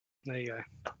There you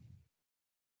go.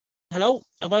 Hello,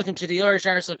 and welcome to the Irish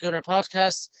Arsenal Gunner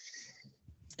podcast.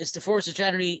 It's the 4th of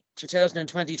January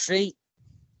 2023.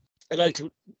 I'd like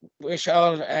to wish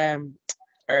all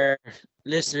our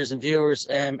listeners and viewers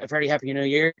a very happy new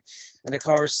year. And of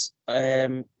course,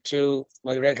 to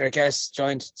my regular guests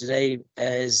joined today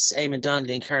is Eamon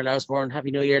Donnelly and Carl Osborne.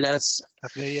 Happy New Year, lads.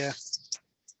 Happy New Year.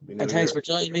 And thanks for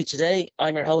joining me today.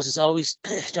 I'm your host, as always,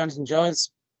 Jonathan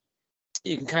Jones.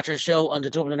 You can catch our show on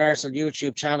the Dublin Arsenal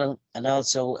YouTube channel and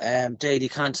also daily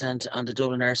content on the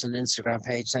Dublin Arsenal Instagram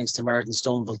page, thanks to Martin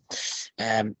Stumble.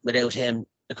 Without him,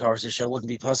 of course, the show wouldn't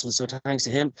be possible, so thanks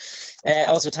to him.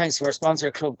 Also, thanks to our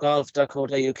sponsor,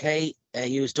 clubgolf.co.uk.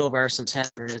 Use Dub Arsenal 10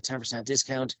 for a 10%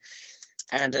 discount.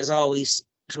 And as always,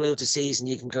 throughout the season,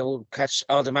 you can go catch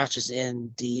all the matches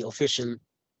in the official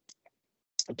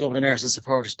Dublin Arsenal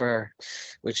supporters bar,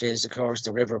 which is, of course,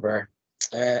 the River Bar.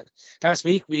 Last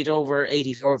week we had over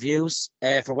 84 views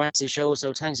for Wednesday's show,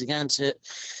 so thanks again to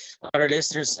our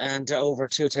listeners and over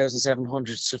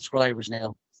 2,700 subscribers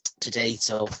now to date.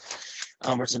 So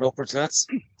onwards and upwards, lads.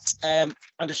 On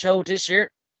the show this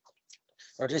year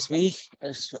or this week,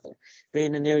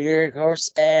 being the new year, of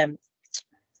course, we'll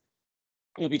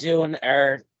be doing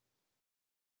our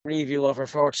review of our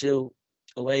 4-2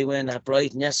 away win at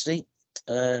Brighton yesterday.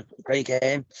 Great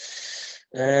game.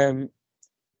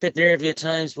 Bit nervy at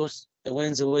times, but a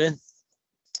win's a win.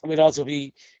 We'll also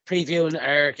be previewing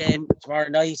our game tomorrow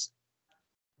night,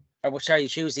 or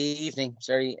Tuesday evening,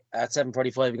 at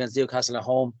 7:45 against Newcastle at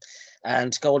home,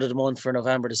 and goal of the month for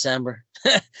November, December.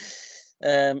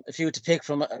 A few to pick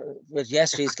from with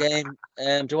yesterday's game.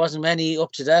 There wasn't many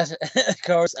up to that, of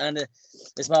course, and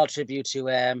a small tribute to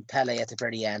Pele at the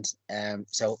very end.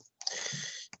 So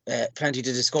plenty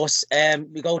to discuss.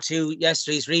 We go to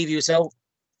yesterday's review. So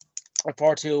a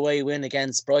 4-2 away win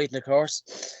against Brighton, of course.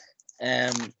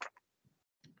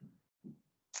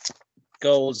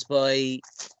 Goals by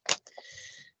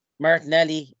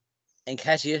Martinelli and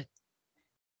Nketiah.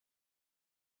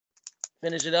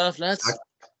 Finish it off, lads.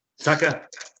 Saka,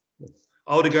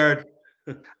 Odegaard.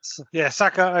 Yeah,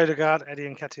 Saka, Odegaard, Eddie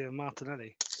Nketiah, and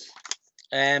Martinelli.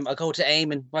 I'll go to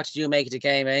Eamon. What did you make of the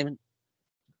game, Eamon?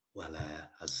 Well,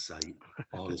 as I say,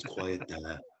 all is quiet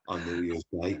on New Year's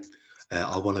Day.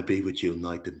 I want to be with you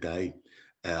night and day.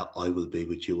 I will be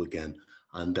with you again.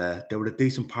 And they were a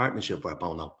decent partnership for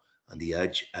Bono and the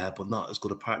Edge, but not as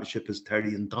good a partnership as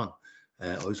Terry and Don.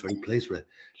 I was very pleased with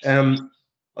it.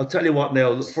 I'll tell you what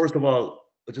now. First of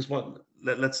all, I just want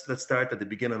let's start at the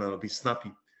beginning and I'll be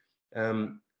snappy.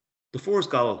 The first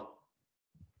goal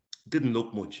didn't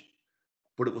look much,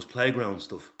 but it was playground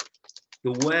stuff.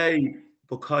 The way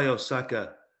Bukayo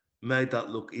Saka made that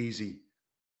look easy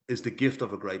is the gift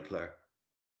of a great player.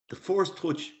 The first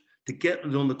touch to get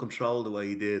it under control the way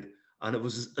he did, and it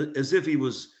was as if he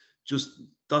was just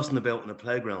dusting about in a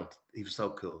playground. He was so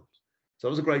cool. So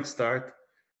it was a great start.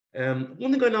 One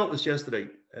thing I noticed yesterday,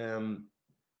 and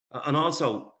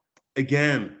also,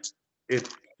 again, it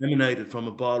emanated from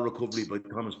a ball recovery by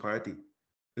Thomas Partey,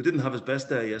 who didn't have his best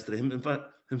day yesterday. In fact,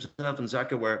 himself and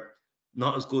Xhaka were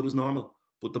not as good as normal,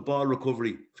 but the ball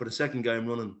recovery for the second game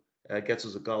running gets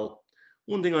us a goal.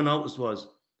 One thing I noticed was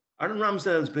Aaron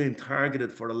Ramsdale's being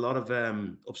targeted for a lot of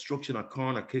obstruction at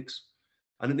corner kicks,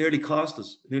 and it nearly cost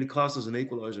us. It nearly cost us an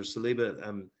equaliser.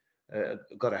 Saliba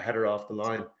got a header off the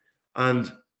line,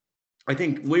 and I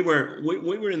think we were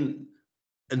in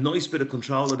a nice bit of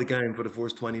control of the game for the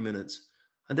first 20 minutes,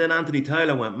 and then Anthony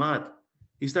Taylor went mad.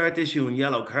 He started issuing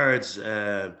yellow cards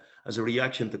as a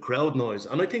reaction to crowd noise,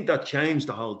 and I think that changed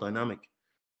the whole dynamic.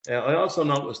 I also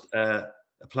noticed a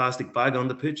plastic bag on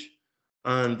the pitch,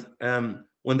 and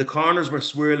when the corners were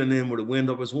swirling in with the wind,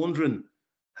 I was wondering,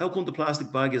 how come the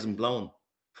plastic bag isn't blown?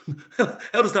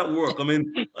 How does that work? I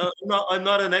mean, I'm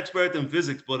not an expert in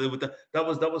physics, but that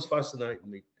was fascinating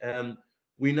me.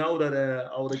 We know that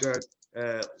Odegaard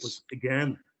was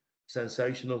again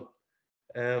sensational.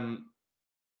 The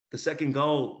second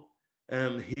goal,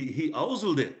 he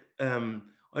ozled it.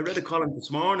 I read a column this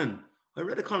morning.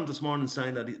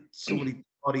 Saying that somebody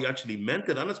thought he actually meant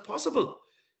it, and it's possible.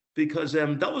 Because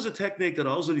that was a technique that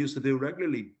Ozzy used to do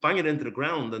regularly, bang it into the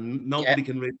ground and nobody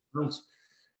can really bounce.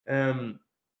 The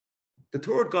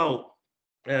third goal,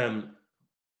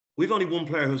 we've only one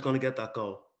player who's going to get that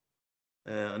goal,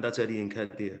 and that's Eddie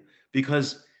Nketiah,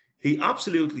 because he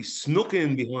absolutely snuck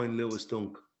in behind Lewis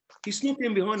Dunk. He snuck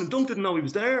in behind him. Dunk didn't know he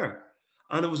was there.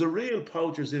 And it was a real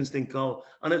poacher's instinct goal.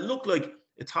 And it looked like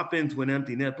a tap into an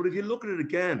empty net. But if you look at it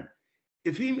again,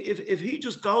 if he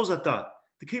just goes at that,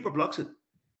 the keeper blocks it.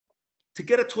 To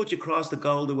get a touch across the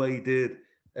goal the way he did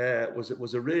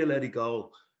was a real Eddie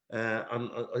goal. And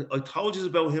I told you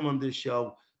about him on this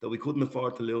show. that we couldn't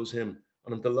afford to lose him.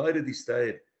 And I'm delighted he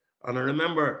stayed. And I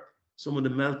remember some of the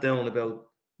meltdown about,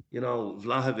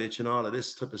 Vlahovic and all of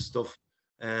this type of stuff.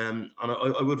 And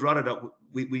I would rather that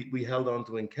we held on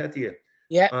to Nketiah.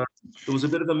 Yeah. There was a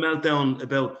bit of a meltdown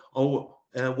about,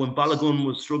 when Balogun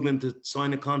was struggling to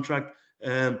sign a contract,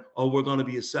 we're going to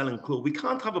be a selling club. We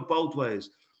can't have it both ways.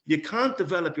 You can't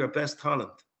develop your best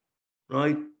talent,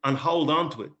 right, and hold on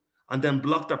to it, and then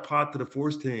block their path to the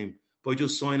first team by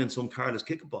just signing some careless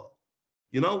kickball,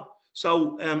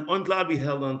 So I'm glad we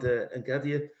held on to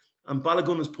Nketiah, and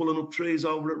Balogun is pulling up trees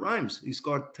over at Reims. He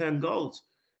scored 10 goals.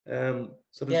 So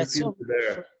there's a few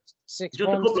there.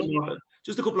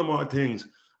 Just a couple of more things.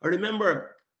 I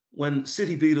remember when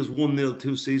City beat us 1-0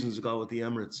 2 seasons ago at the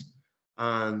Emirates,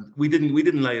 and we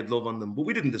didn't lay a glove on them, but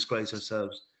we didn't disgrace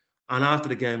ourselves. And after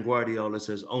the game, Guardiola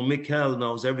says, Mikel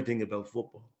knows everything about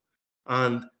football.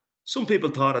 And some people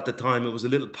thought at the time it was a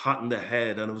little pat in the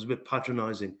head and it was a bit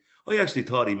patronising. I actually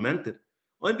thought he meant it.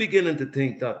 I'm beginning to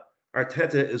think that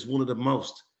Arteta is one of the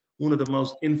most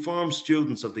informed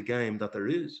students of the game that there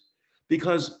is.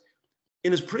 Because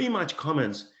in his pre-match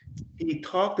comments, he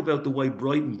talked about the way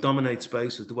Brighton dominate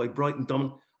spaces,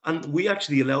 and we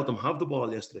actually allowed them have the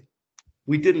ball yesterday.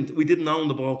 We didn't own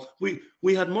the ball.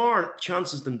 We had more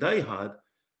chances than they had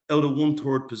out of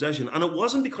 1/3 possession. And it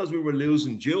wasn't because we were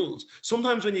losing duels.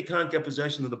 Sometimes when you can't get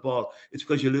possession of the ball, it's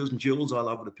because you're losing duels all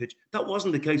over the pitch. That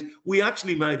wasn't the case. We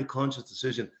actually made a conscious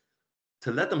decision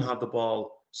to let them have the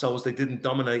ball so as they didn't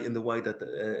dominate in the way that,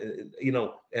 that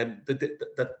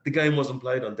the game wasn't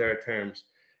played on their terms.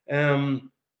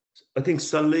 I think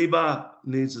Saliba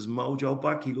needs his mojo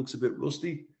back. He looks a bit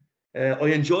rusty. I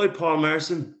enjoyed Paul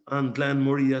Merson and Glenn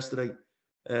Murray yesterday,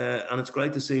 and it's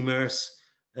great to see Merce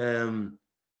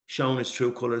showing his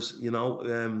true colours.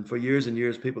 For years and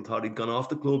years, people thought he'd gone off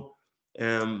the club,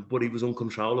 but he was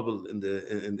uncontrollable in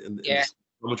the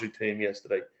commentary team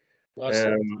yesterday.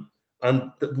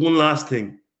 And one last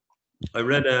thing, I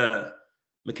read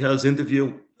Mikel's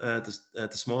interview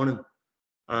this morning,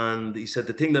 and he said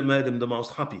the thing that made him the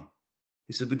most happy.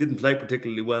 He said, we didn't play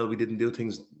particularly well. We didn't do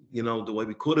things, the way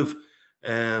we could have.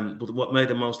 But what made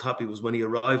him most happy was when he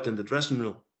arrived in the dressing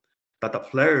room, that the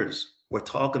players were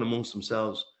talking amongst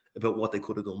themselves about what they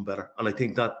could have done better. And I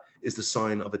think that is the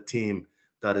sign of a team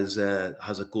that is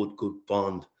has a good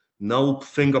bond. No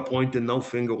finger pointing, no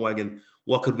finger wagging.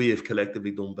 What could we have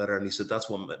collectively done better? And he said that's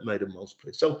what made him most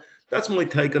pleased. So that's my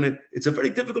take on it. It's a very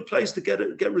difficult place to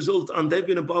get results, and they've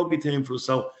been a bogey team for us.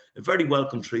 So a very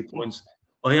welcome 3 points.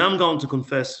 I am going to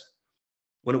confess,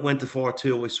 when it went to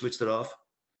 4-2, I switched it off.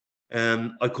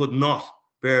 I could not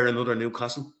bear another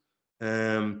Newcastle.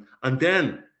 And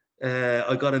then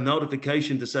I got a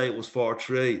notification to say it was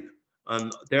 4-3.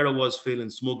 And there I was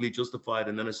feeling smugly justified.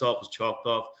 And then I saw it was chalked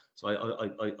off. So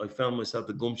I found myself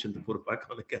the gumption to put it back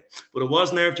on again. But it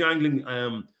was nerve-jangling.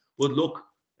 But look,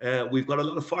 we've got a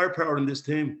lot of firepower in this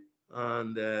team.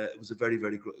 And it was a very,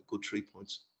 very good 3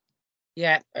 points.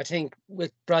 Yeah, I think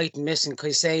with Brighton missing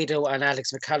Caicedo and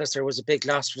Alex McAllister was a big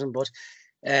loss for them. But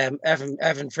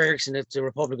Evan Ferguson of the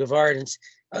Republic of Ireland,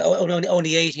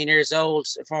 only 18 years old,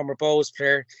 a former Bows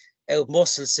player,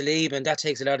 out-muscled Saliba, and that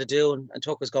takes a lot of doing, and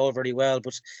took his goal very well.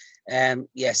 But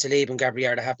Saliba and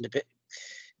Gabriel are having a bit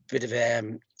of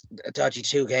a dodgy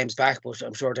 2 games back, but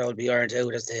I'm sure that will be ironed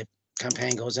out as the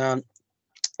campaign goes on.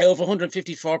 Out of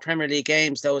 154 Premier League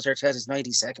games, that was Arteta's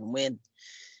 92nd win,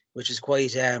 which is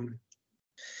quite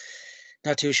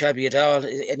not too shabby at all.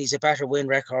 And he's a better win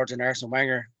record than Arsene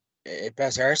Wenger.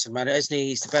 Best Arsenal man, isn't he?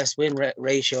 He's the best win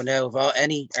ratio now of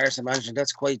any Arsenal manager.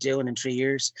 That's quite doing in 3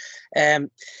 years. The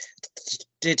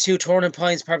 2 turning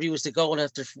points probably was the goal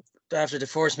after the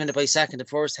first minute by second, the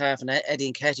first half, and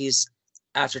Eddie Nketiah's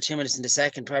after 2 minutes in the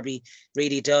second probably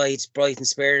really died Brighton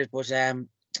spirit. But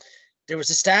there was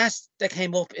a stat that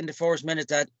came up in the first minute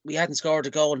that we hadn't scored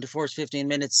a goal in the first 15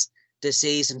 minutes this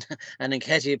season, and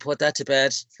Nketiah put that to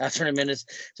bed after a minute.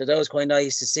 So that was quite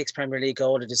nice. The 6th Premier League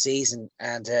goal of the season,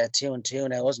 and 2-2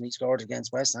 now, wasn't he? Scored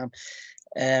against West Ham.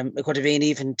 It could have been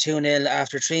even 2-0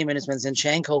 after 3 minutes when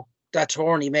Zinchenko, that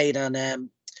turn he made on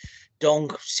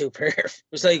Dunk, superb. It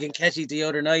was like Nketiah the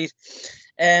other night.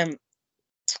 Todd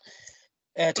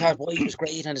White was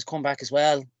great on his comeback as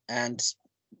well, and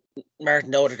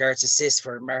Martin Odegaard's assist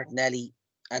for Martinelli,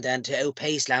 and then to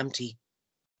outpace Lamptey.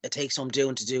 It takes some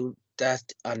doing to do that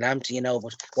on Lamptey,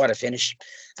 but what a finish.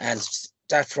 And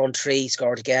that front 3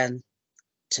 scored again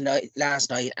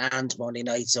last night and Monday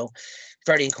night. So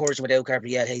very encouraging without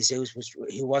Gabriel Jesus,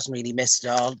 who wasn't really missed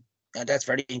at all. And that's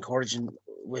very encouraging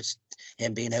with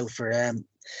him being out for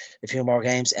a few more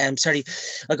games. Sorry,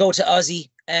 I'll go to Ozzy.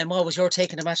 What was your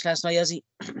take on the match last night, Ozzy?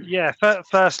 Yeah,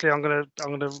 firstly, I'm gonna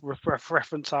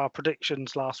reference our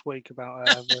predictions last week about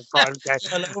the Brighton game.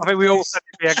 I think we all said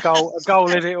it'd be a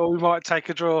goal in it, or we might take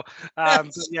a draw.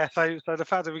 But yeah, so the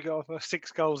fact that we got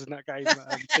 6 goals in that game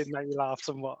did make me laugh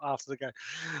somewhat after the game.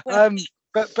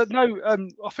 But no,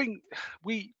 I think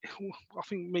me,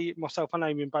 myself, and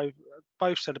Amy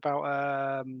both said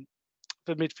about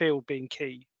the midfield being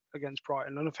key against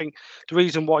Brighton, and I think the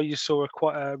reason why you saw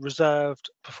quite a reserved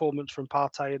performance from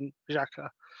Partey and Xhaka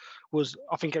was,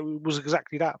 I think it was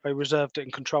exactly that. They reserved it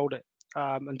and controlled it,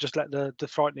 and just let the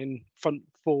frightening front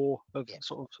four of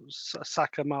sort of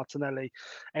Saka, Martinelli,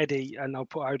 Eddie, and I'll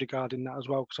put Odegaard in that as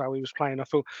well because how he was playing. I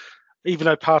thought, even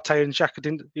though Partey and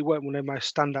Xhaka it weren't one of their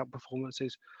most standout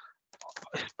performances,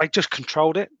 they just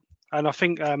controlled it. And I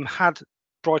think had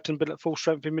Brighton been at full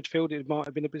strength in midfield, it might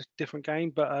have been a bit different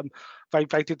game. But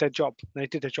they did their job. They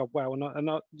did their job well. And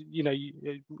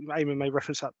Eamon may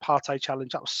reference that Partey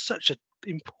challenge. That was such an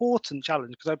important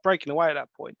challenge because they're breaking away at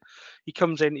that point. He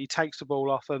comes in, he takes the ball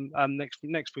off, and next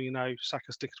thing you know,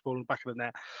 Saka sticks the ball in the back of the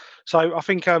net. So I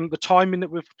think the timing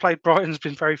that we've played Brighton's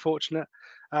been very fortunate.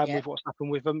 With what's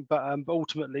happened with them, but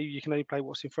ultimately you can only play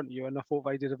what's in front of you, and I thought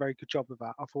they did a very good job of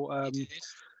that. I thought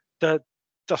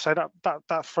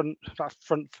that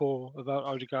front four of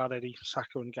Odegaard, Eddie,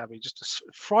 Saka, and Gabby just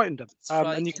frightened them,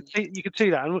 and you could see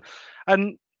that,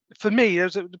 and for me there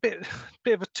was a bit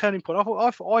of a turning point.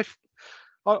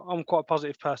 I'm quite a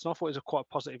positive person. I thought it was a quite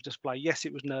positive display. Yes,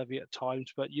 it was nervy at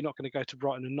times, but you're not going to go to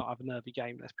Brighton and not have a nervy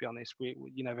game. Let's be honest.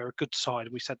 They're a good side.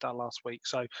 We said that last week.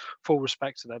 So full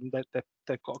respect to them.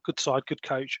 They've got a good side, good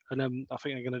coach, and I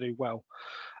think they're going to do well.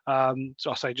 So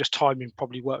I say just timing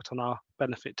probably worked on our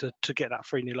benefit to get that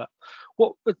 3-0 up.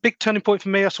 What a big turning point for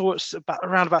me, I saw it's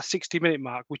around about 60-minute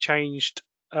mark. We changed.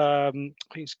 I think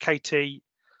it's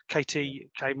KT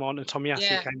came on and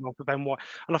Tomiyasu came on for Ben White,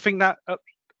 and I think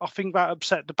that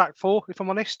upset the back four, if I'm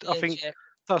honest. I think that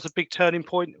was a big turning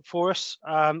point for us.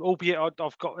 Albeit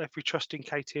I've got every trust in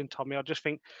KT and Tommy. I just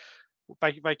think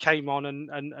they came on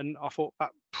and I thought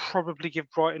that probably give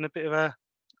Brighton a bit of a,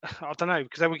 I don't know,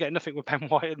 because they were getting nothing with Ben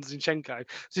White and Zinchenko.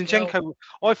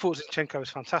 I thought Zinchenko was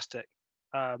fantastic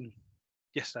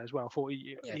yesterday as well. I thought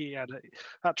he had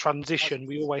that transition.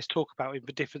 We always talk about him,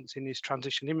 the difference in his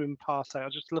transition. Him and Partey, I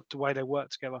just loved the way they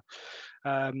worked together.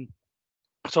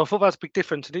 So I thought that was a big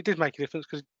difference, and it did make a difference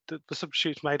because the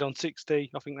substitutes made on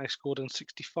 60. I think they scored on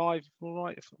 65. All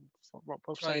right, if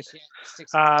I'm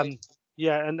saying.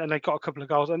 And they got a couple of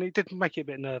goals, and it did make it a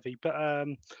bit nervy. But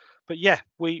yeah,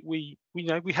 we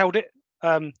held it.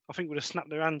 I think we'd have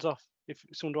snapped their hands off if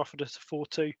someone offered us a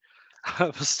 4-2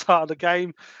 at the start of the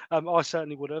game. I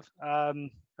certainly would have.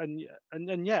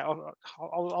 And yeah, I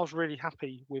was really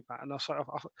happy with that. And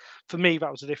for me,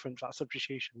 that was the difference. That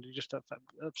substitution, you just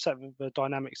upset the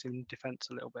dynamics in defence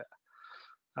a little bit.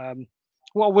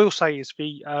 What I will say is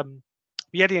the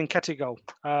Eddie Nketiah goal,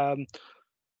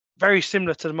 very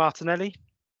similar to the Martinelli.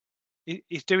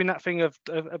 He's doing that thing of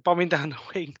bombing down the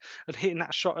wing and hitting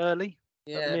that shot early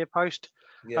at the near post.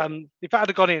 Yeah. If that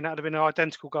had gone in, that would have been an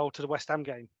identical goal to the West Ham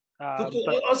game. But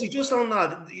Ozzy, just on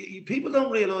that, people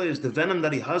don't realise the venom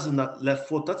that he has in that left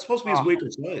foot. That's supposed to be his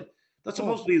weaker side. That's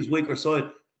supposed to be his weaker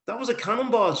side. That was a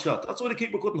cannonball shot. That's why the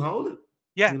keeper couldn't hold it.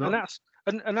 Yeah, and that's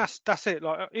it.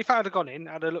 Like if I had gone in,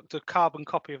 I'd have looked a carbon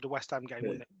copy of the West Ham game,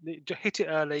 wouldn't it? Just hit it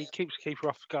early, keeps the keeper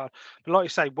off guard. But like you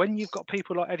say, when you've got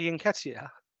people like Eddie Nketiah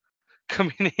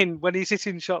coming in, when he's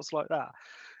hitting shots like that,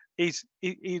 he's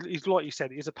like you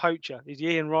said, he's a poacher. He's the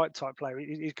Ian Wright type player.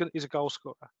 He's a goal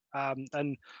scorer.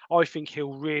 And I think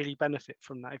he'll really benefit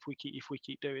from that if we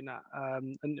keep doing that.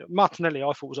 And Martinelli,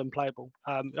 I thought was unplayable.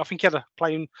 I think he had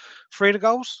playing 3 of the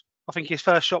goals. I think his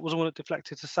first shot was the one that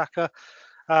deflected to Saka.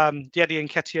 The Eddie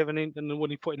Nketiah and the one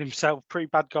he put in himself. Pretty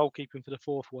bad goalkeeping for the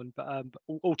 4th one, but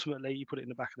ultimately he put it in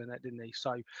the back of the net, didn't he?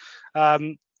 So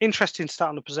interesting start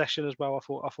on the possession as well. I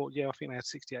thought I think they had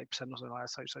 68% or something like that.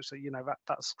 So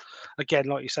that's again,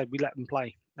 like you said, we let them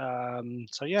play.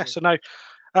 So no.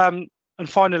 And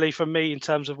finally, for me, in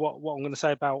terms of what I'm going to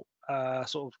say about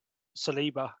sort of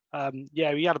Saliba,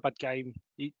 he had a bad game.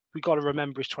 We got to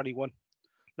remember he's 21.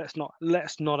 Let's not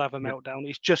have a meltdown.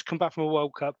 He's just come back from a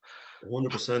World Cup.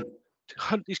 100%.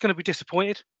 He's going to be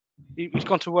disappointed. He's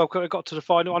gone to a World Cup. He got to the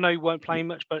final. I know he weren't playing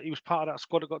much, but he was part of that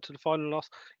squad that got to the final and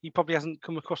lost. He probably hasn't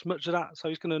come across much of that, so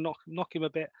he's going to knock him a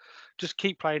bit. Just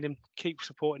keep playing him, keep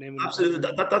supporting him.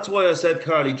 Absolutely. That's why I said,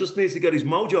 Carl, he just needs to get his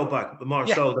mojo back. The more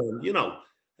so than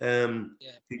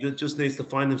he just needs to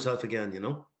find himself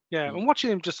again. Yeah, and watching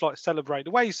him just like celebrate,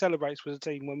 the way he celebrates with the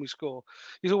team when we score,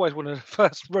 he's always one of the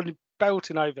first running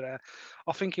belting over there.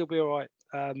 I think he'll be all right.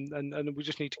 and we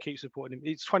just need to keep supporting him.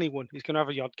 He's 21. He's going to have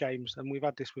a odd games, and we've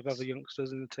had this with other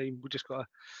youngsters in the team. We just got to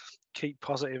keep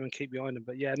positive and keep behind him.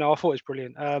 But yeah, no, I thought it was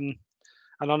brilliant. And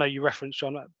I know you referenced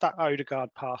John that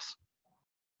Odegaard pass.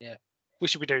 Yeah, we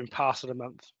should be doing pass of the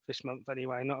month this month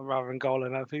anyway, not rather than goal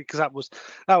and everything, because that was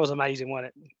amazing, wasn't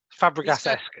it?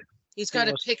 Fabregas-esque. He's got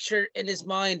a picture in his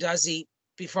mind as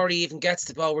before he even gets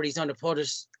the ball where he's going to put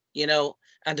it,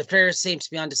 and the players seem to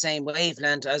be on the same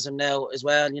wavelength as him now as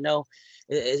well.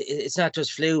 It's not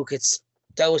just fluke.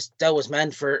 That was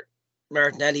meant for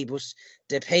Martinelli, but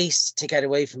the pace to get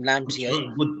away from Lamptey.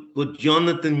 But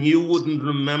Jonathan, you wouldn't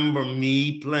remember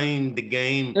me playing the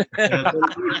game. You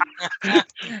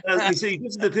see,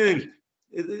 this is the thing.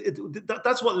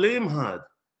 That's what Liam had.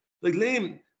 Like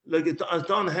Liam, as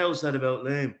Don Howe said about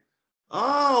Liam,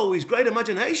 he's great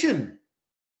imagination.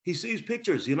 He sees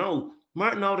pictures,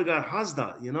 Martin Odegaard has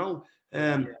that,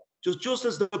 just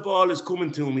as the ball is coming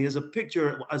to him, he has a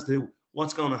picture as to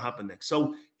what's going to happen next.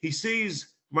 So he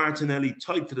sees Martinelli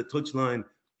tight to the touchline.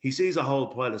 He sees a whole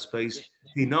pile of space.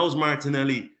 He knows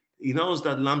Martinelli. He knows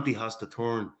that Lamptey has to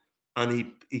turn,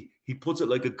 and he puts it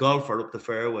like a golfer up the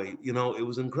fairway. It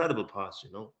was an incredible pass.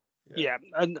 Yeah,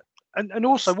 and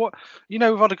also what with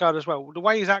Odegaard as well, the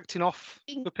way he's acting off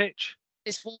the pitch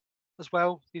as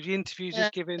well. The interviews he's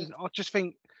giving, I just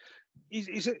think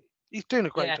he's doing a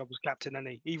great job as captain, and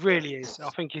he really is. I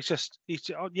think I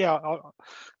know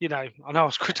I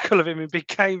was critical of him in big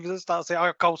games and start saying I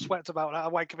got cold sweats about that. I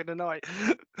wake up in the night,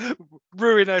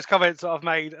 ruin those comments that I've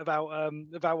made about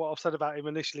what I've said about him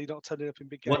initially not turning up in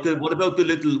big games. What about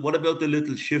the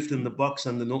little shift in the box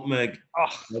and the nutmeg?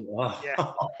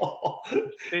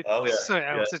 It's something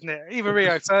else, isn't it? Even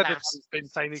Rio Ferdinand's been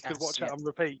saying he could watch it on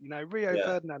repeat. Rio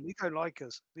Ferdinand, he don't like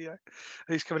us.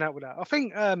 He's coming out with that. I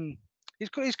think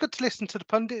it's good to listen to the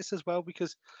pundits as well,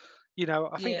 because I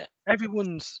think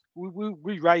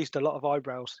we raised a lot of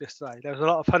eyebrows yesterday. There was a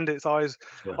lot of pundits'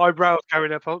 eyebrows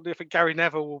going up. I think Gary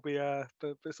Neville will be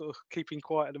sort of keeping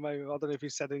quiet at the moment. I don't know if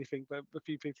he's said anything, but a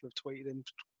few people have tweeted him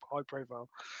high profile.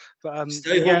 But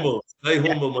stay humble, my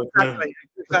friend.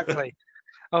 Exactly.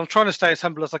 I'm trying to stay as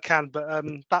humble as I can, but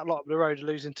that lot up the road are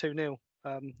losing 2-0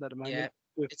 at the moment. Yeah.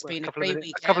 It's been a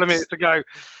couple of minutes to go.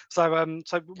 So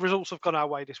results have gone our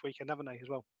way this weekend, haven't they, as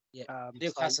well? Yeah.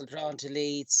 Newcastle drawn to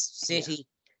Leeds, City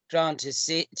drawn to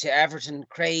Everton.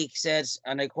 Craig said,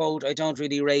 and I quote, "I don't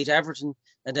really rate Everton,"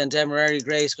 and then Demerary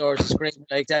Gray scores a scream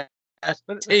like that.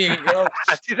 There you go.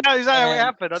 Is that how it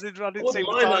happened? I didn't see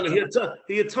what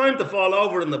he had time to fall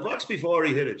over in the box before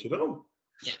he hit it. Yeah,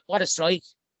 what a strike.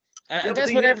 And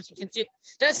that's what Everton can do.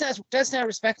 That's now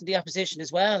respecting the opposition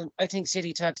as well. I think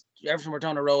City thought Everton were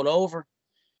done a roll over.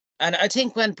 And I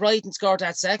think when Brighton scored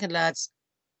that second, lads,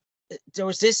 there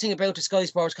was this thing about the Sky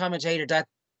Sports commentator that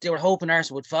they were hoping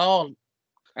Arsenal would fall.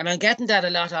 And I'm getting that a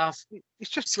lot off. It's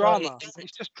just drama.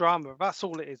 It's just drama. That's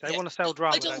all it is. They want to sell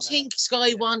drama. I don't think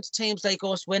Sky want teams like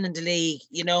us winning the league,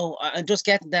 and just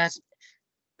getting that.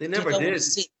 They never did.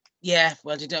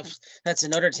 Well, that's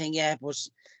another thing, but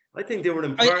I think they were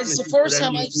important. It's the first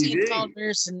time I've seen Paul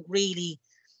Pearson really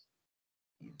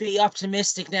be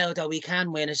optimistic now that we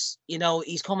can win it.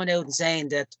 He's coming out and saying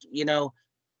that,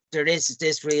 there is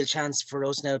this real chance for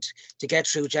us now to get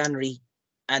through January.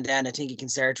 And then I think he can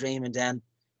start dreaming then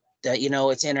that,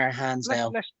 it's in our hands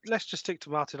now. Let's just stick to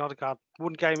Martin Odegaard.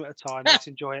 One game at a time. Let's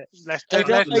enjoy it. I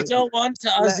don't want to,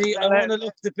 Ozzy. I want to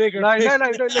look the bigger No,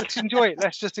 let's enjoy it.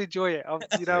 Let's just enjoy it. I'm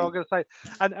going to say.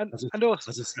 And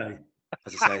also...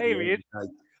 As I say,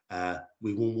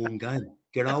 we won one game.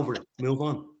 Get over it. Move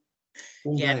on.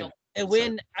 A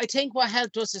win. I think what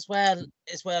helped us as well,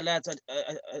 lads. I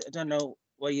don't know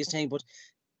what you think, but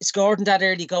scoring that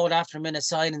early goal after a minute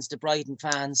silenced the Brighton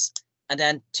fans, and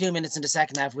then 2 minutes in the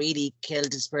second half really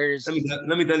killed the Spurs.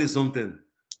 Let me tell you something.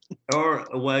 Our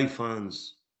away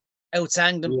fans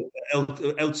outsang them.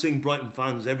 Outsing Brighton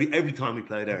fans every time we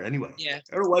play there. Anyway,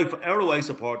 our away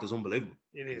support is unbelievable.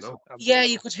 It is. Yeah,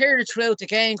 you could hear it throughout the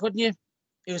game, couldn't you?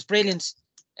 It was brilliant.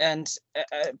 And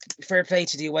fair play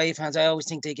to the away fans. I always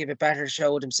think they give a better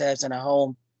show themselves than at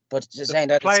home. But just saying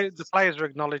that the players are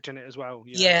acknowledging it as well.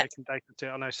 They can take it.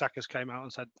 I know Saka's came out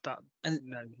and said that. And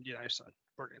so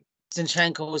brilliant.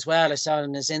 Zinchenko as well. I saw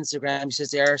on his Instagram. He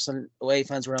says the Arsenal away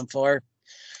fans were on fire.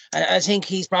 And I think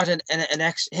he's brought him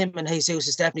and Jesus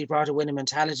has definitely brought a winning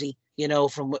mentality,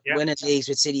 from winning leagues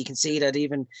with City. You can see that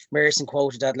even Merson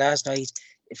quoted that last night.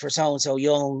 For someone so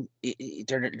young,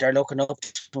 they're looking up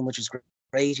to him, which is great,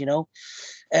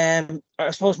 I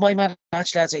suppose my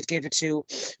match, lads, I'd give it to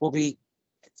will be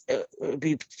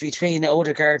between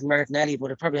Odegaard and Martinelli,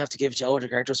 but I'd probably have to give it to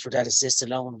Odegaard just for that assist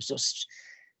alone. It was just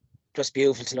just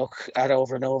beautiful to look at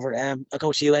over and over. I'll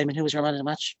go to you, Eamon. Who was your man of the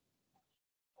match?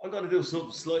 I'm going to do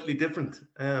something slightly different,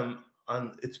 and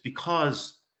it's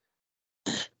because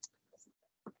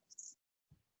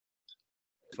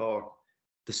for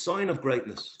the sign of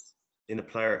greatness in a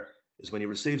player is when he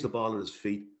receives the ball at his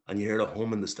feet and you hear the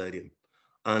hum in the stadium.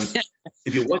 And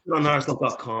if you watch it on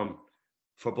Arsenal.com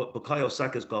for Bukayo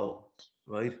Saka's goal,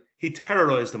 right? He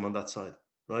terrorized them on that side,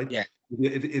 right? Yeah.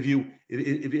 If you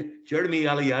Jeremy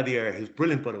Aliadier, who's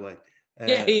brilliant by the way.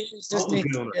 Yeah, he is, isn't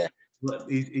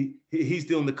he? He's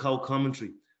doing the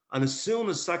co-commentary, and as soon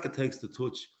as Saka takes the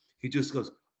touch, he just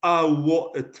goes, "Oh,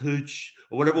 what a touch!"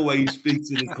 or whatever way he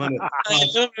speaks in his kind of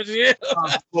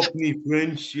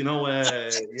French, you know.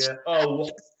 Yeah. Oh,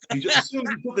 what? As soon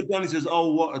as he took it down, he says,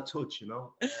 "Oh, what a touch!" You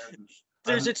know.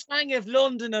 There's a twang of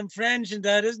London and French in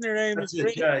that, isn't there, Eamon?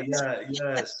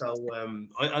 Yeah. So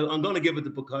I'm going to give it to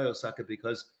Bukayo Saka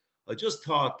because I just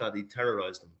thought that he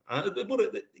terrorized them.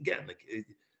 But again, like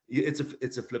it's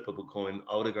a flippable coin.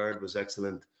 Odegaard was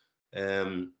excellent,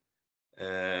 and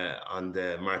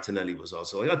Martinelli was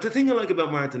also. The thing I like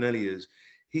about Martinelli is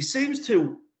he seems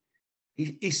to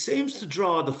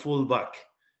draw the fullback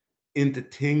into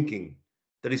thinking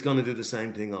that he's going to do the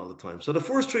same thing all the time. So the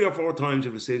first 3 or 4 times he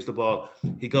receives the ball,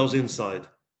 he goes inside.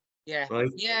 Yeah.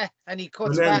 Right. Yeah, and he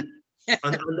cuts back.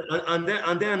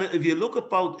 and then if you look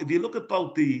about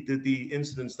the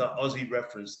incidents that Ozzy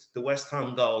referenced, the West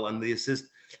Ham goal and the assist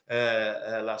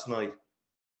last night,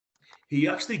 he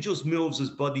actually just moves his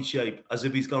body shape as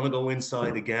if he's going to go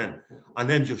inside again, and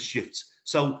then just shifts.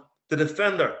 So the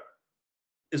defender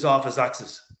is off his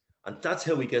axis, and that's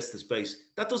how he gets the space.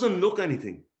 That doesn't look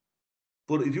anything.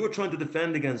 But if you're trying to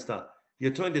defend against that,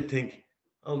 you're trying to think,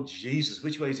 oh, Jesus,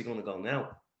 which way is he going to go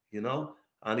now? You know?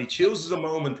 And he chooses a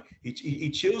moment. He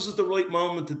chooses the right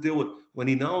moment to do it when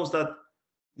he knows that,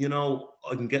 you know,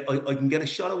 I can get a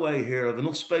shot away here. I have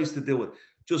enough space to do it.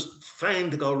 Just feign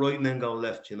to go right and then go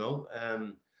left, you know?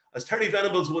 As Terry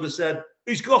Venables would have said,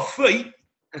 he's got feet.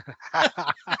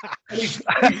 he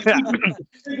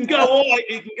can go high,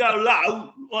 he can go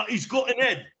low. Well, he's got an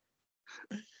head.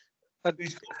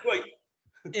 He's got feet.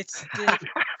 It's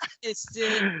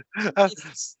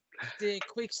the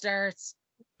quick starts,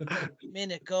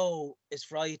 minute go is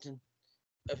frightening.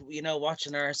 You know,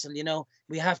 watching Arsenal, you know,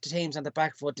 we have the teams on the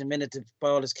back foot the minute the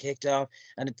ball is kicked off,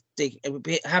 and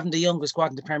having the youngest squad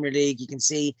in the Premier League, you can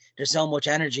see there's so much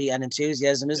energy and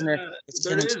enthusiasm, isn't there?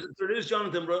 There is,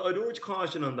 Jonathan. But I'd urge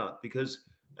caution on that because,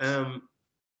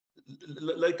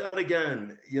 like that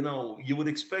again, you know, you would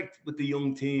expect with the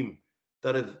young team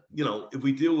that if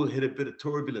we do hit a bit of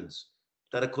turbulence,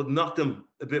 that it could knock them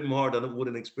a bit more than it would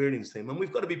an experienced team. And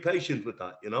we've got to be patient with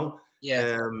that, you know?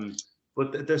 Yeah.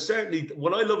 But there's certainly,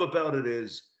 what I love about it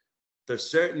is there's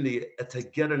certainly a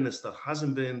togetherness that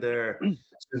hasn't been there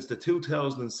since the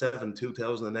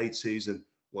 2007-2008 season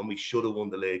when we should have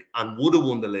won the league and would have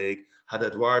won the league had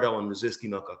Eduardo and Rosicky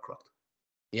not got cropped.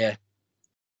 Yeah.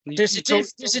 There's a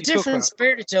different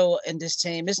spirit though in this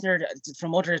team, isn't there?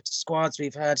 From other squads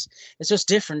we've had, it's just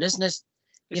different, isn't it?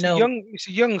 It's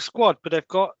a young squad, but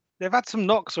they've had some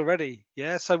knocks already.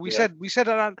 Yeah. So we said at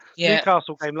that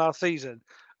Newcastle game last season,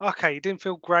 okay, it didn't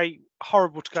feel great,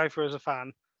 horrible to go through as a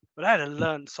fan, but they'd have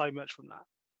learned so much from that.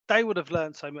 They would have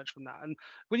learned so much from that. And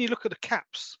when you look at the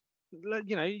caps,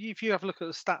 you know, if you have a look at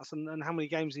the stats and how many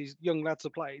games these young lads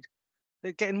have played,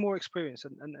 they're getting more experience,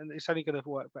 and it's only going to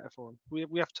work better for them.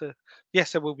 We have to.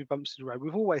 Yes, there will be bumps in the road.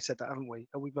 We've always said that, haven't we?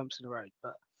 There'll be bumps in the road,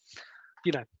 but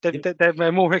you know,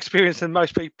 they're more experienced than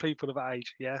most people of that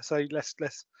age. Yeah, so let's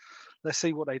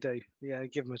see what they do. Yeah,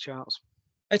 give them a chance.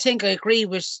 I think I agree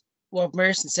with what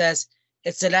Merson says.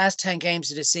 It's the last 10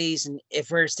 games of the season. If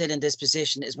we're still in this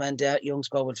position, is when the young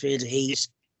squad will feel the heat.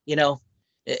 You know,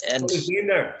 and he's been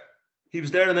there. He was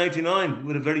there in '99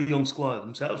 with a very young squad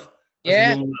himself.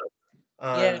 Yeah.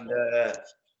 And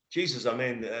Jesus, I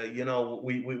mean, you know,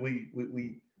 we were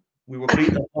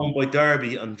beaten at home by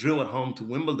Derby and drew at home to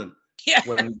Wimbledon. Yeah.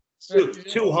 When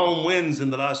two home wins in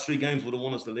the last 3 games would have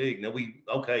won us the league. Now we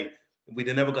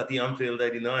never got the Anfield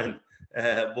 '89,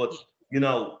 but you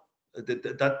know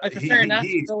that I prefer not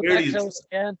to go that close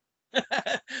again.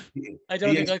 I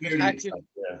don't think I could hack you.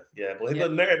 Yeah.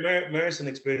 But Merson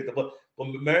experienced it. But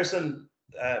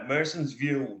Merson's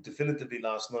view definitively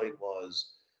last night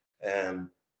was,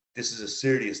 this is a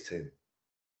serious team.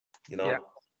 You know,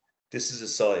 this is a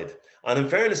side. And in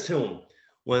fairness to him,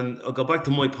 when I go back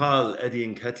to my pal Eddie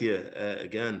Nketiah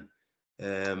again,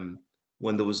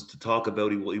 when there was the talk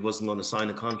about he wasn't going to sign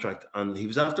a contract, and he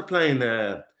was after playing.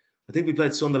 I think we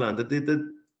played Sunderland.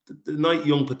 The night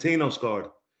young Patino scored,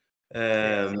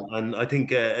 and I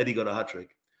think Eddie got a hat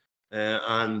trick,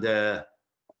 and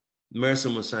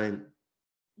Merson was saying,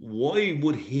 why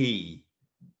would he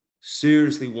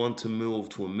seriously want to move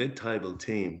to a mid-table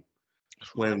team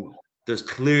when there's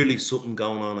clearly something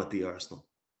going on at the Arsenal?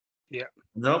 Yeah.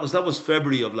 And that was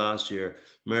February of last year.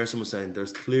 Merson was saying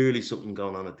there's clearly something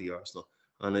going on at the Arsenal,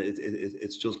 and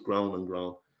it's just grown and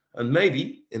grown. And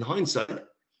maybe, in hindsight,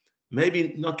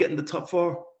 maybe not getting the top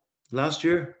 4 last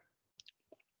year.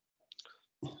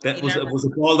 That was a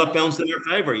ball that bounced in their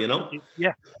favour, you know.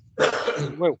 Yeah.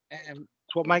 Well,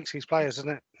 it's what makes these players,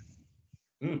 isn't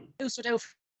it? Who stood out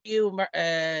for you,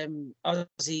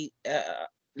 Ozzy,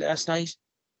 last night?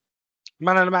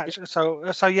 Man of the match.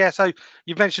 So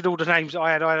you've mentioned all the names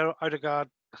I had. Odegaard,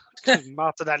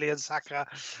 Martinelli, and Saka.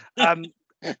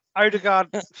 Odegaard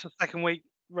for second week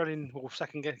running, or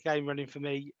second game running for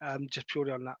me. Just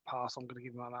purely on that pass, I'm going to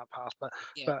give him on that pass. But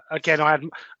again, I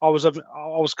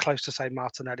was close to saying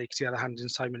Martinelli because he had a hand in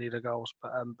so many of the goals.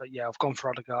 But yeah, I've gone for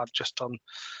Odegaard just on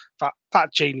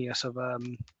that genius of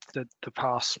the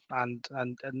pass and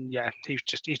yeah,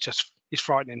 he's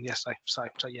frightening yesterday. So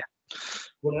yeah.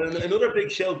 Well, another big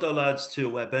shout though, lads,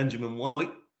 to Benjamin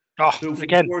White. Who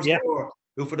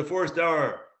for the first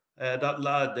hour, that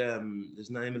lad,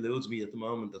 his name eludes me at the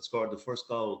moment, that scored the first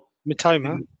goal.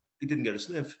 Mitoma. He didn't get a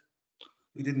sniff.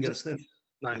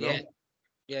 No.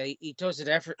 Yeah, he does it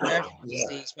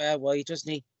effortlessly as well. Well, he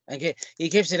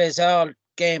gives it his all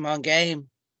game on game,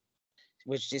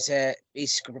 which is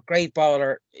he's a great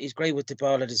baller. He's great with the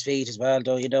ball at his feet as well,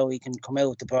 though. You know, he can come out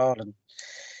with the ball, and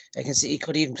I can see he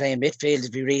could even play in midfield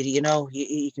if he really, you know,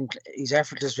 he can. He's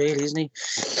effortless, really, isn't he?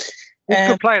 He's a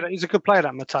good player. He's a good player,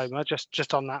 that Matoma.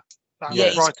 Just on that.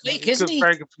 He's quick, isn't he?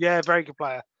 Very good. Yeah, very good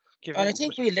player. And I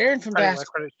think we learned from that.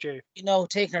 You know,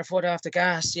 taking our foot off the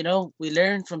gas. You know, we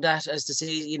learned from that as the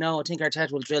season. You know, I think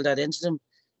Arteta will drill that into them.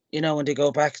 You know, when they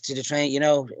go back to the train. You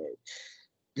know,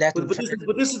 but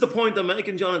this is the point I'm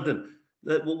making, Jonathan.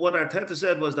 That what Arteta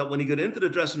said was that when he got into the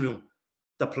dressing room,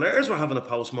 the players were having a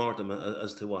post-mortem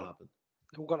as to what happened.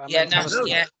 Where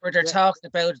they're talking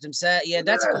about it themselves. Yeah,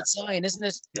 that's a good sign, isn't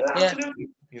it?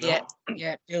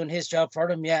 Yeah, doing his job for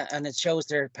them. Yeah, and it shows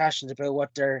they're passionate about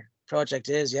what their project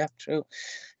is. Yeah, true.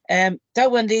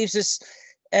 That one leaves us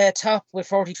top with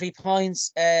 43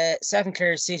 points, 7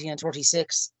 clear of City and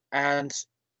 36, and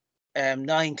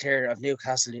 9 clear of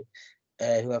Newcastle,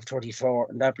 who have 34.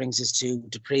 And that brings us to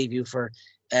the preview for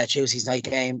Tuesday's night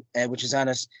game, which is on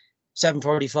at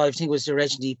 7:45. I think it was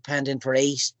originally penned in for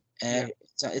 8.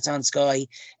 It's on Sky.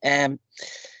 I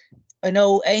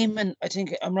know, Eamon, I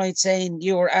think I'm right saying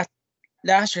you were at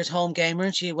last year's home game,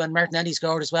 weren't you, when Martinelli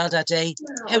scored as well that day?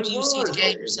 How do you see the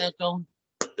game yourself going?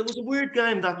 It was a weird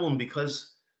game, that one,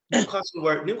 because Newcastle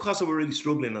were really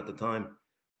struggling at the time.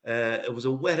 It was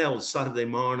a wet out Saturday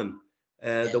morning.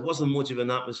 There wasn't much of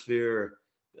an atmosphere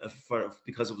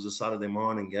because it was a Saturday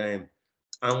morning game.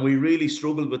 And we really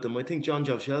struggled with them. I think John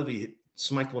Joe Shelby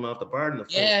smacked one off the bar in the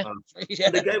first half.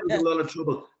 They gave us a lot of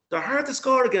trouble. They're hard to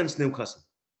score against Newcastle,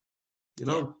 you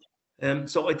know.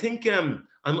 So I think they're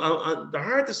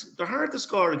hard to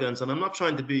score against, and I'm not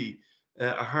trying to be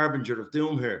a harbinger of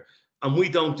doom here. And we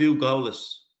don't do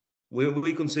goalless.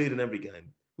 We concede in every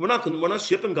game. We're not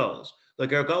shipping goals.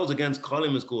 Like, our goals against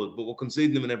Colin is good, but we're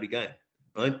conceding them in every game,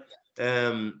 right?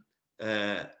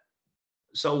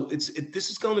 So this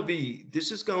is going to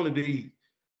be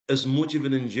as much of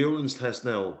an endurance test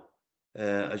now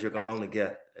as you're going to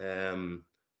get.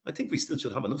 I think we still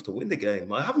should have enough to win the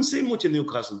game. I haven't seen much of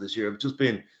Newcastle this year. I've just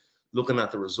been looking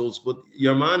at the results. But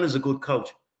your man is a good coach.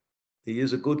 He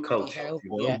is a good coach.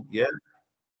 Yeah.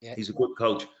 He's a good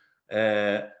coach.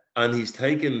 And he's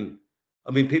taken.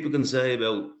 I mean, people can say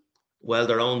about, well,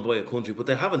 they're owned by a country, but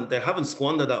they haven't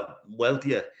squandered that wealth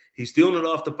yet. He's doing it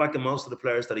off the back of most of the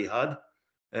players that he had.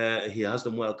 He has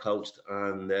them well coached,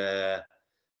 and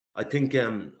I think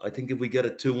if we get a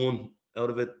 2-1 out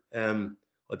of it,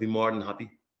 I'd be more than happy.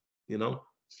 You know.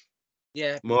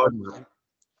 Yeah. More than happy.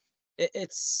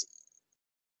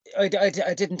 I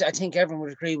think everyone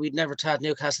would agree we'd never thought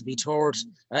Newcastle be towards.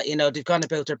 You know, they've gone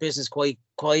about their business quite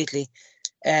quietly.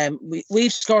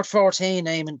 We've scored 14,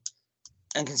 Eamon,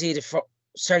 and conceded.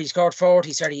 Scored 40.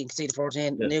 And conceded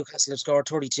 14. Yeah. Newcastle have scored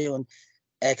 32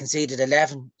 and conceded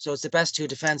 11. So it's the best 2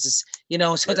 defenses. You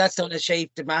know, so that's going to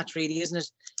shape the match, really, isn't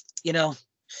it? You know,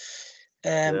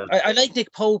 I like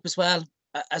Nick Pope as well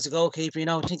as a goalkeeper. You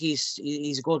know, I think he's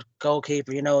a good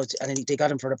goalkeeper. You know, and they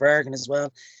got him for the bargain as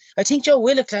well. I think Joe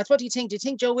Willock, lads. What do you think? Do you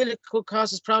think Joe Willock could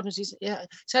cause us problems? He's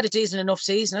had a decent enough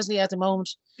season, hasn't he, at the moment?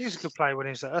 He's a good player when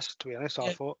he's at us, to be honest.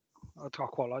 I thought I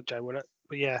quite like Joe Willock,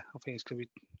 but yeah, I think he's going to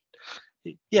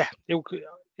be. Yeah,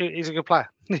 he's a good player.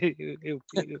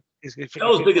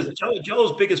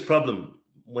 Joe's biggest problem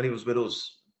when he was with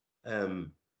us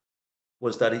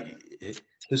was that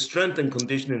his strength and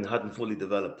conditioning hadn't fully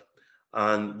developed.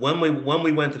 And when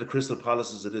we went to the Crystal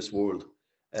Palaces of this world,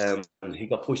 and he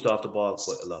got pushed off the ball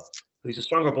quite a lot. But he's a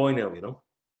stronger boy now, you know.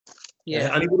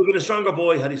 Yeah. And he would have been a stronger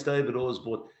boy had he stayed with us,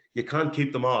 but you can't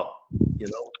keep them all, you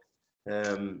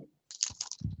know.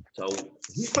 So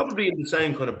he's probably in the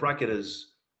same kind of bracket as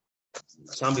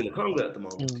Sambi Lukonga at the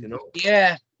moment, you know.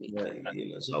 Yeah. You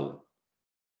know, so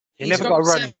he never got a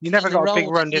run. He never got a big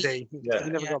run, did he? Yeah. He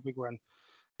never got a big run.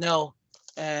 No.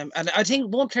 And I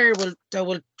think one player that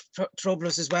will trouble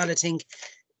us as well. I think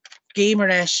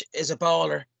Guimaraes is a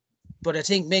baller, but I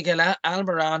think Miguel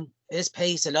Almiron, his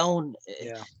pace alone.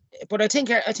 Yeah. But I think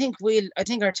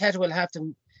Arteta will have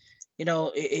them. You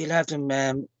know, he'll have them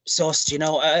sussed. You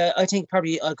know, I think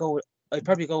probably I'd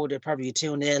probably go with a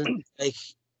 2-0 like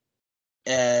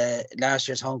last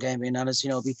year's home game. Being honest, you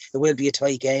know, it will be a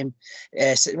tight game.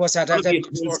 What's that? It's going to be a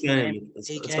tense game. It's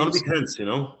going to be tense, you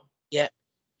know. Yeah.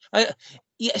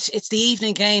 Yes, it's the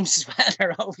evening games as well.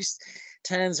 They're always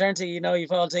tense, aren't they? You know,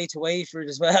 you've all day to wait for it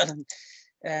as well.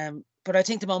 And, but I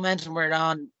think the momentum we're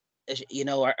on, you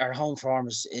know, our home form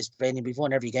is brilliant. We've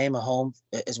won every game at home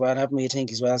as well, haven't we? I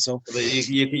think as well. So but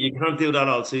you can't do that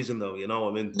all season, though. You know,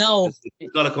 I mean, no,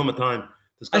 there's got to come a time.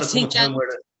 There's got to come a time where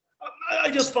I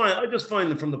just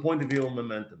find that from the point of view of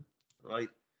momentum, right?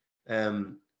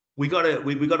 We got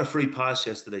a free pass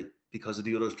yesterday because of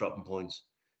the others dropping points.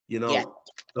 You know, yeah.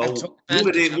 So one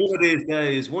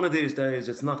of these days,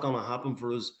 it's not going to happen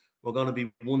for us. We're going to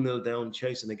be 1-0 down,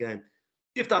 chasing the game.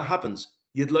 If that happens,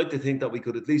 you'd like to think that we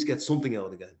could at least get something out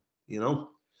of the game, you know,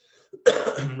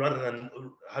 rather than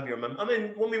have your. I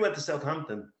mean, when we went to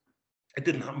Southampton, it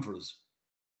didn't happen for us.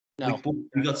 No,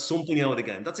 we got something out of the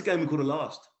game. That's a game we could have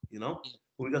lost, you know,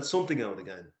 but we got something out of the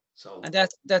game. So and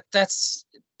that's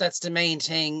the main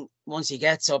thing. Once you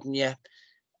get something, yeah.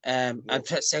 And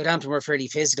Southampton were fairly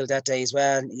physical that day as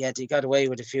well. Yeah, they got away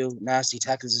with a few nasty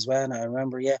tackles as well. I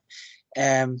remember, yeah.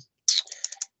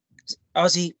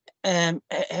 Ozzy,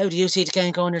 how do you see the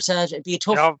game going yourself? It'd be a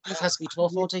tough. It has to be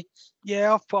tough, won't it?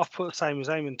 Yeah, I've put the same as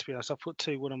Eamonn, to be honest. I've put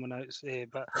 2-1 on my notes here,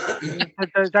 but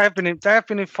they have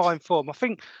been in fine form.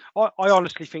 I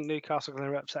honestly think Newcastle are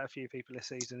going to upset a few people this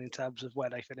season in terms of where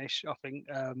they finish. I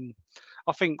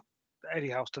think Eddie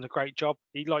Howe's done a great job.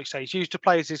 He, like I say, he's used the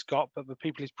players he's got, but the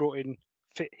people he's brought in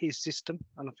fit his system,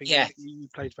 and I think he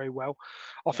played very well.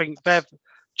 I think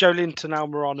Joe Linton,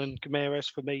 Almiron, and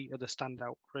Guimaraes for me are the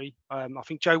standout three. I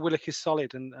think Joe Willock is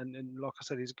solid, and like I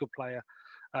said, he's a good player.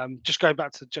 Just going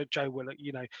back to Joe Willock,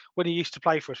 you know, when he used to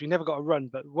play for us, we never got a run,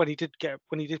 but when he did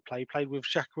play, he played with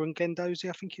Xhaka and Guendouzi.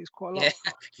 I think it's quite a lot. Yeah.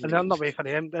 And I'm not being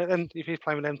funny. And if he's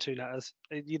playing with them two letters,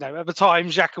 you know, at the time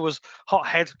Xhaka was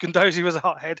hothead, Guendouzi was a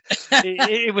hothead.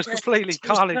 it was completely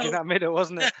carnage in that middle,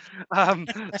 wasn't it?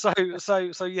 So he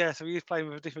was playing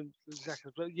with a different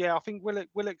Xhaka. But yeah, I think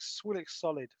Willock's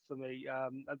solid for me.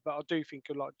 But I do think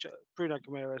like Bruno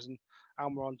Guimaraes and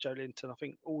Almiron, Joe Linton, I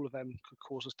think all of them could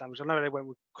cause us damage. I know they went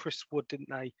with Chris Wood, didn't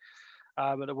they,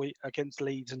 at a week against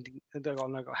Leeds, and they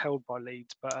got held by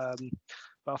Leeds. But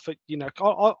I think, you know,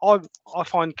 I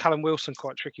find Callum Wilson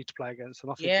quite tricky to play against,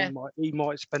 and I think he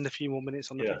might spend a few more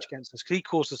minutes on the pitch against us because he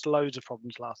caused us loads of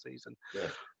problems last season. Yeah.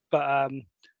 But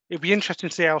it'd be interesting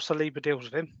to see how Saliba deals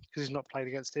with him because he's not played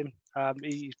against him.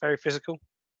 He's very physical.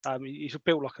 He's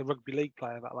built like a rugby league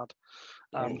player, that lad.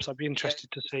 So I'd be interested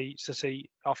to see.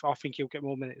 I think he'll get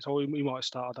more minutes, or he might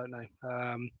start. I don't know.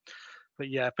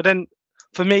 But then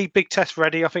for me, big test for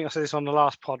Eddie. I think I said this on the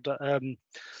last pod. Botman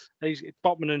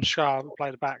and Shah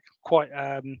play the back, quite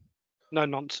no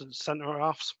nonsense centre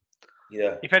halves.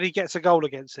 Yeah. If Eddie gets a goal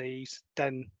against these,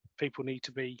 then people need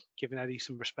to be giving Eddie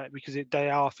some respect because they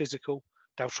are physical.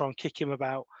 They'll try and kick him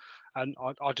about. And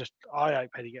I hope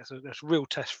Eddie gets a real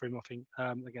test for him, I think,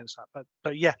 against that.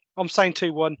 But yeah, I'm saying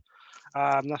 2-1.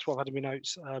 That's what I've had in my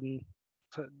notes,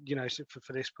 for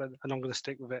this. And I'm going to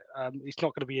stick with it. It's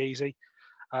not going to be easy.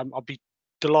 I'll be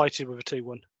delighted with a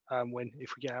 2-1 win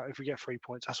if we get 3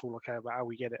 points. That's all I care about. How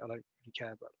we get it, I don't really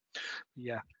care. But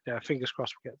yeah, fingers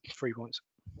crossed we get 3 points.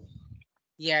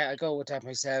 Yeah, I go with that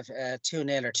myself.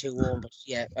 2-0 or 2-1, but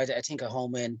yeah, I think a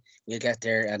home win we'll get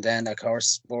there, and then of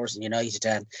course Spurs and United,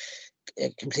 and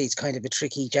it completes kind of a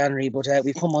tricky January. But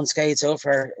we've come unscathed so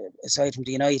far, aside from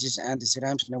the United and the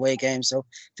Southampton away game. So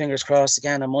fingers crossed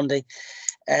again on Monday.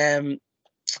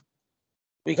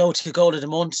 We go to goal of the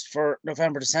month for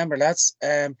November, December, lads.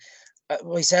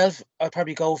 Myself, I'll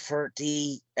probably go for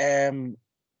the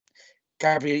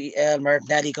Gabriel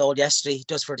Martinelli goal yesterday,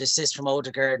 just for the assist from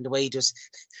Odegaard and the way he just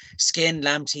skinned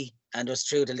Lamptey and just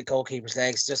through the goalkeeper's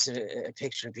legs, just a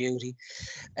picture of beauty.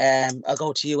 I'll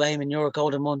go to you, Eamon, your goal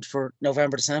of the month for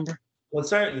November, December. Well,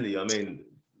 certainly. I mean,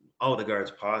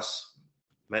 Odegaard's pass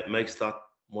makes that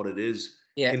what it is.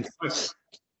 Yeah. In fact,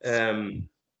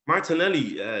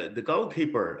 Martinelli, the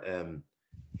goalkeeper,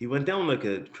 he went down like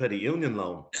a credit union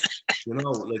loan. You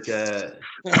know, like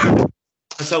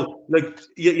so like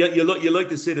you like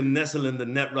to see them nestle in the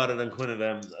net rather than kind of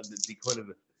be kind of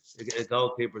a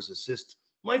goalkeeper's assist.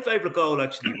 My favourite goal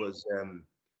actually was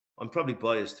I'm probably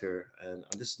biased here, and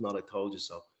this is not I told you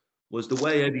so. Was the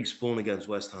way Eddie spun against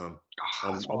West Ham.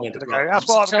 That's what I'm going to go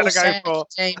for.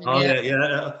 Oh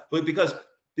yeah. But because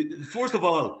first of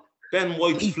all, Ben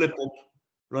White's flip up,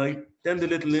 right? Then the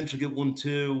little intricate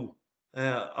 1-2.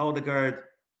 Odegaard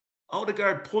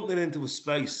putting it into a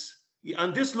space,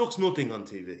 and this looks nothing on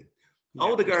TV.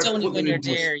 It's only when you're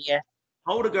there,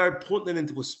 Odegaard putting it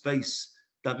into a space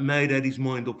that made Eddie's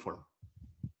mind up for him.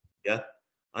 Yeah,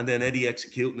 and then Eddie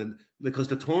executing it because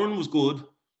the turn was good,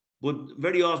 but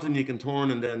very often you can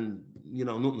turn and then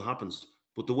nothing happens.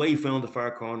 But the way he found the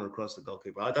far corner across the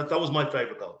goalkeeper, that was my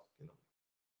favourite goal.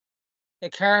 A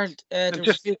card, there's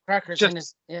a few crackers in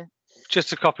this, Just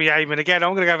to copy Eamon again,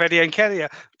 I'm going to go with Eddie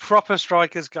Nketiah. Proper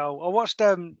striker's goal. I watched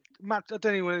match. I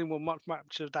don't even watch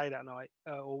match of the day that night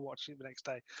or watch it the next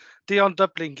day. Dion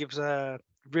Dublin gives a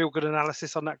real good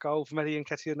analysis on that goal from Eddie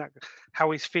Nketiah and how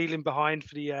he's feeling behind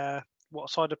for the what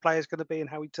side the player is going to be and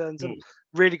how he turns them.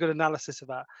 Really good analysis of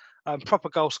that. Proper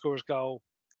goal scorer's goal.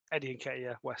 Eddie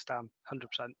Nketiah, West Ham,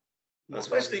 100%.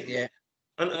 Especially,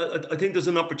 and I think there's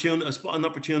an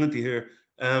opportunity here.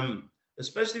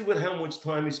 Especially with how much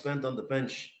time he spent on the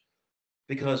bench,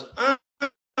 because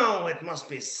it must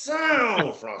be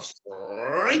so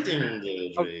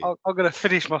frustrating. I'm going to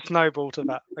finish my snowball to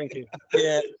that. Thank you.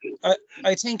 Yeah,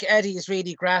 I think Eddie has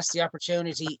really grasped the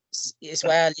opportunity as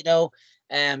well.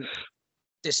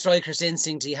 The striker's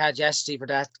instinct he had yesterday for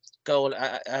that goal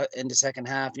in the second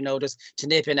half. Just to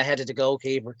nip in ahead of the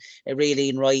goalkeeper, a really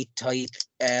in right tight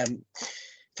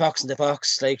fox in the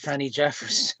box like Franny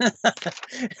Jeffers.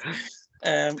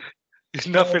 He's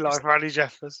nothing like Franny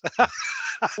Jeffers.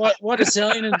 What a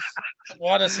signing!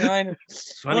 What a signing!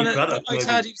 I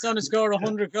thought he was going to score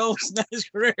 100 goals in his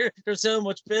career. There's so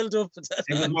much build up.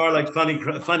 He was more like Fanny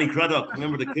Craddock.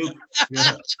 Remember the coup?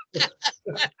 Yeah.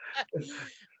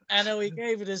 I know he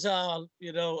gave it his all.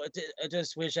 I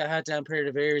just wish I had that pair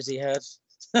of ears he had.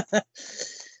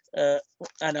 I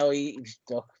know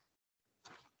look.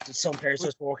 Some players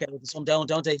just work out, some don't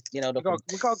they?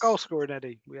 We've got a goal scorer in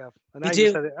Eddie. We have. And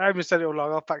Eamon said it all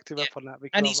along. I've backed him up on that.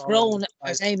 And he's grown,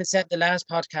 as Eamon said in the last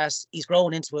podcast, he's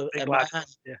grown into a man.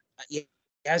 Yeah,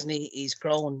 hasn't he? He's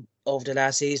grown over the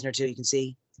last season or two. You can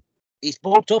see he's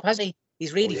bulked up, hasn't he?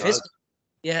 He's really physical.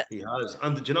 Yeah, he has.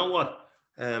 And do you know what?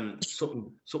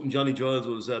 Something Johnny Giles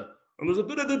would have said. And there's a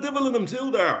bit of the devil in him too.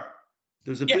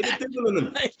 There's a bit of devil in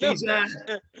him.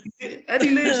 Eddie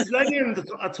leaves his leg in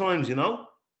at times,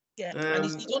 Yeah, and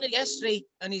he's done it yesterday,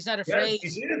 and he's not afraid. Yeah,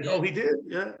 he did. Oh, he did.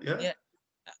 Yeah.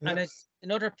 And it's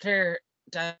another player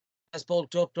that has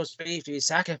bulked up just briefly,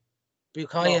 Saka,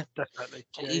 Bukayo. Oh, definitely.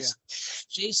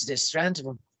 Jesus, the strength of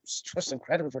him. It's just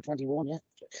incredible for 21,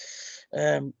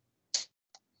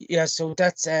 so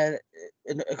that's a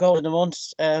goal in the month.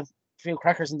 A few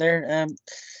crackers in there.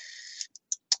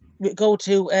 We go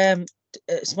to a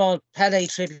small Pele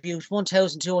tribute,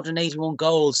 1,281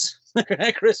 goals.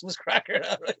 Christmas cracker.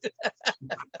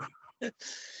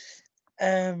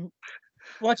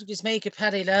 What did you make of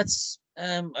Pele, lads?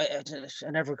 I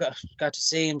never got to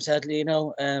see him, sadly.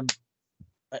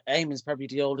 Eamon's probably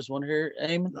the oldest one here.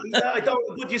 Eamon. Yeah, I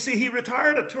don't. But you see, he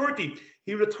retired at 30.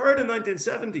 He retired in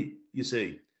 1970. You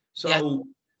see, so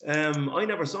I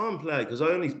never saw him play because I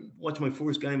only watched my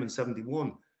first game in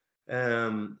 '71.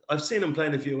 I've seen him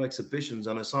playing a few exhibitions,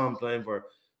 and I saw him playing for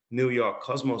New York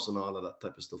Cosmos and all of that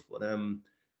type of stuff. But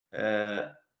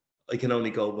I can only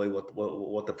go by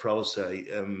what the pros say.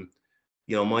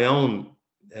 My own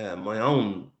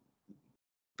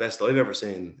best I've ever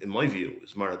seen, in my view,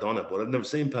 is Maradona. But I've never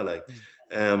seen Pele.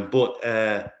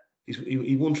 But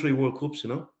he won 3 World Cups.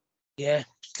 Yeah,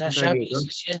 that's shabby.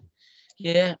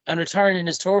 Yeah, and retiring in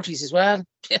his 30s as well.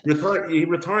 He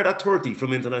retired at 30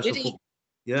 from international football.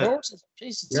 Yeah.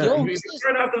 Jesus, he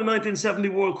retired after the 1970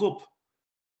 World Cup.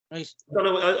 Right.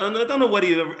 I don't know whether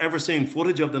you've ever seen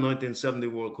footage of the 1970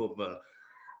 World Cup.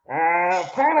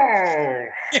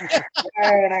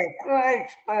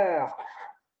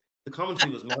 The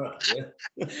commentary was mad. Yeah.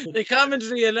 The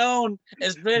commentary alone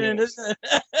is brilliant, isn't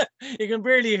it? You can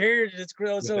barely hear it. It's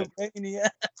so grainy.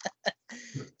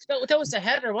 That was the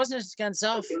header, wasn't it? Against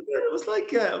off. It was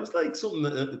like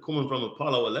something coming from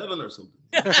Apollo 11 or something.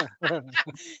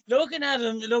 Looking at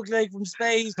him, it looked like from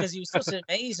space because he was just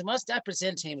amazing. What's that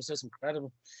Brazil team? It's just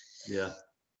incredible. Yeah.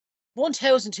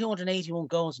 1,281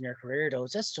 goals in your career, though.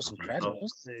 That's just incredible.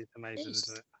 It's amazing,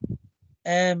 isn't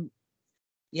it?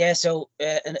 Yeah, so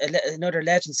another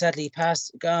legend sadly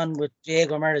gone with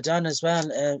Diego Maradona as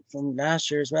well, from last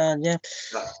year as well.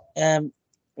 Yeah.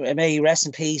 May he rest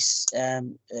in peace. A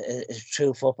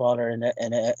true footballer in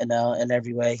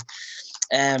every way.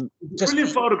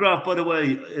 Brilliant photograph, by the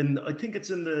way. I think it's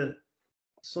in the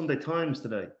Sunday Times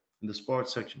today, in the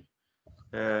sports section.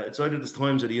 It's either the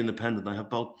Times or the Independent. I have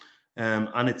both.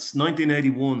 And it's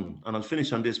 1981, and I'll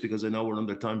finish on this because I know we're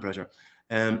under time pressure.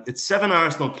 It's 7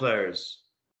 Arsenal players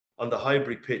on the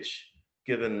Highbury pitch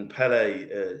giving Pele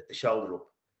a shoulder up.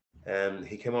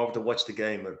 He came over to watch the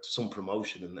game or some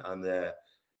promotion, and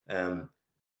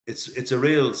it's a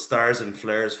real stars and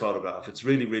flares photograph. It's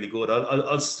really, really good.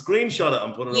 I'll screenshot it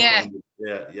and put it up.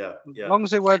 Yeah. As long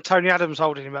as it weren't Tony Adams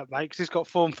holding him up, mate, because he's got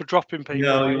form for dropping people.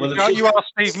 No, you are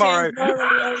Steve Morrow.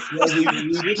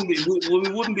 we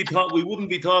wouldn't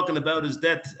be talking about his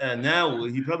death now.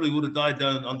 He probably would have died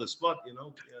down on the spot, you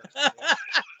know. Yeah.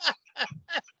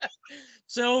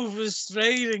 So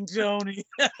frustrating, Tony.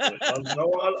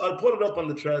 I'll put it up on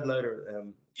the thread later.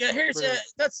 Yeah,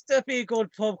 that'd be a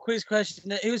good pub quiz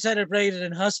question. Who celebrated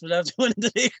in hospital after winning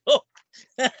the League Cup?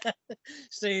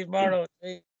 Steve Morrow.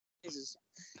 Jesus,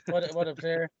 what a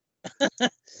player!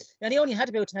 And he only had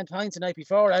about 10 pints the night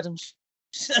before, Adam.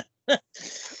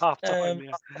 Half time,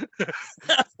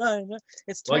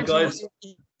 It's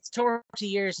 20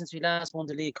 years since we last won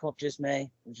the League Cup, just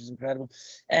May, which is incredible.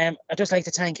 I'd just like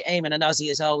to thank Eamonn and Ozzy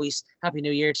as always. Happy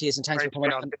New Year to you, and thanks for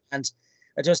coming on. And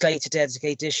I'd just like to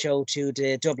dedicate this show to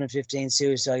the Dublin 15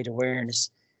 suicide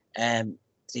awareness. I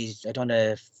done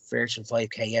a virtual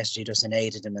 5K yesterday, just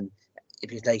aided them, and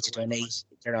if you'd like to donate,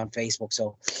 they're on Facebook.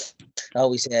 So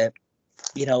always,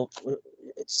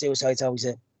 suicide's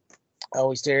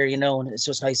always there, and it's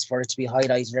just nice for it to be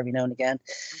highlighted every now and again.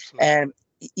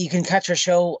 You can catch our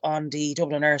show on the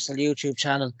Dublin Arsenal YouTube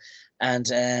channel, and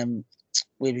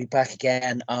we'll be back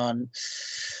again on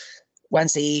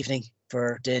Wednesday evening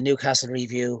for the Newcastle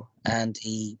review and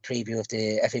the preview of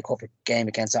the FA Cup game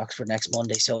against Oxford next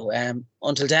Monday. So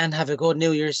until then, have a good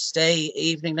New Year's Day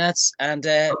evening, lads, and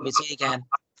we'll see you again.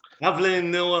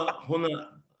 Havlin Noah Huna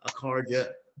Accord, yeah.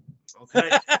 Okay.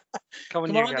 Come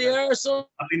on, the Arsenal.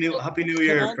 Happy New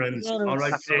Year, friends. All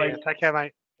right. Take care,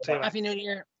 mate. Happy New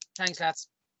Year. Thanks, lads.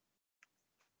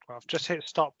 Well, I've just hit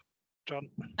stop, John.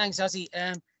 Thanks, Ozzy.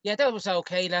 Yeah, that was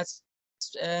okay, lads.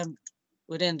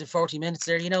 Within the 40 minutes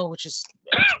there, which is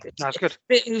that's good.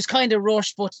 It was kind of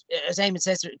rushed, but as Eamon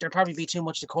says, there'll probably be too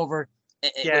much to cover. I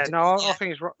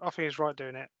think he's right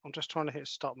doing it. I'm just trying to hit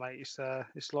stop, mate.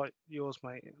 It's like yours,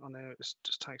 mate. I know it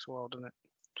just takes a while, doesn't it?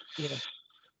 Yeah.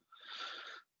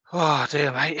 Oh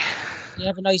dear, mate. You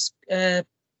have a nice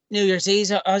New Year's Eve,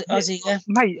 Ozzy. Yeah.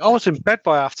 Mate, I was in bed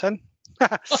by 10:30.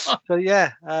 So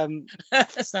yeah,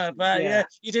 that's not bad. Yeah,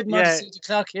 you didn't want to see the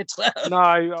clock hit 12.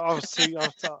 No, obviously, I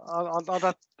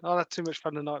had too much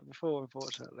fun the night before,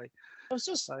 unfortunately. I was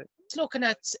just looking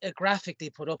at a graphic they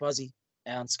put up, Ozzy,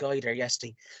 on Sky there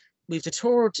yesterday. We're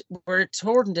touring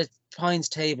the Pines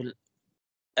table.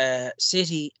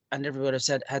 City and everybody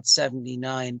had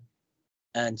 79,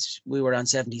 and we were on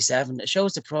 77. It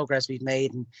shows the progress we've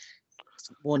made in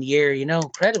 1 year.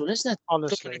 Incredible, isn't it?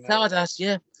 Honestly,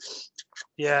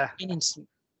 yeah. I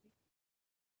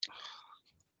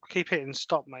keep hitting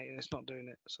stop, mate, and it's not doing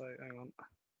it. So hang on.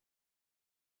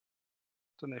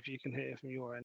 Don't know if you can hear it from your end.